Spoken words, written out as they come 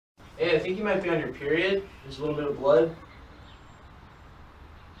Hey, I think you might be on your period. There's a little bit of blood.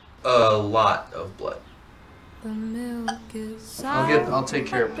 A lot of blood. I'll take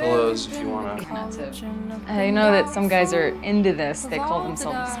care of pillows if you wanna. I know that some guys are into this. They call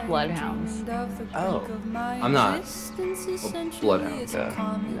themselves bloodhounds. Oh, I'm not a bloodhound.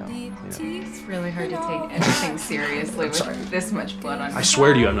 It's really hard to take anything seriously with this much blood on you. I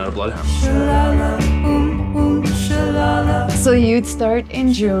swear to you, I'm not a bloodhound. So you'd start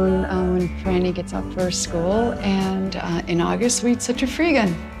in June when Franny gets up for school, and in August we'd set your free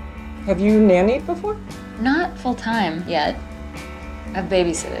gun. Have you nannied before? Not full-time yet. I've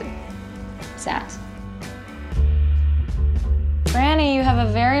babysitted. Sass. Franny, you have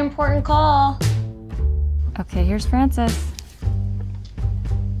a very important call. Okay, here's Francis.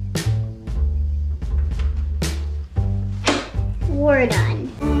 We're done.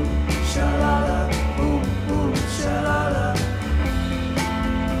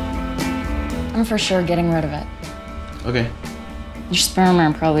 I'm for sure getting rid of it. Okay. Your sperm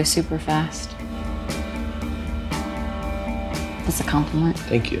are probably super fast. That's a compliment.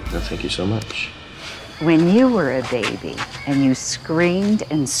 Thank you. No, thank you so much. When you were a baby and you screamed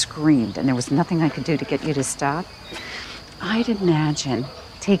and screamed and there was nothing I could do to get you to stop, I'd imagine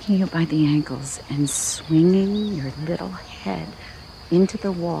taking you by the ankles and swinging your little head into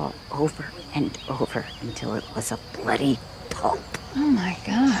the wall over and over until it was a bloody pulp. Oh my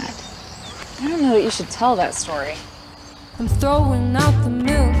God. I don't know that you should tell that story. I'm throwing out the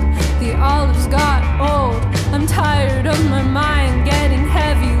milk, the olives got old. I'm tired of my mind getting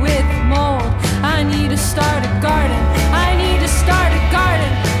heavy with mold. I need to start a garden, I need to start a garden,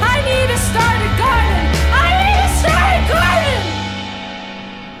 I need to start a garden, I need to start a garden!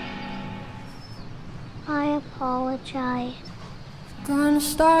 I apologize. Gonna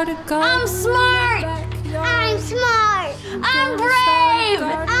start a garden. I'm smart! I'm smart! I'm brave!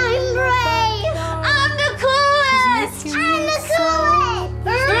 I'm brave! I'm the coolest! I'm the coolest!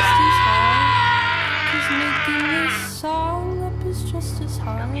 Making this song up is just as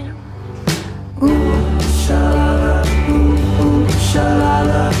hard. Ooh, shalala, ooh,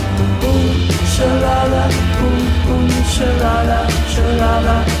 shalala, ooh, shalala, ooh, shalala,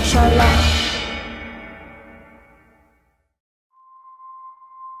 shalala, shalala.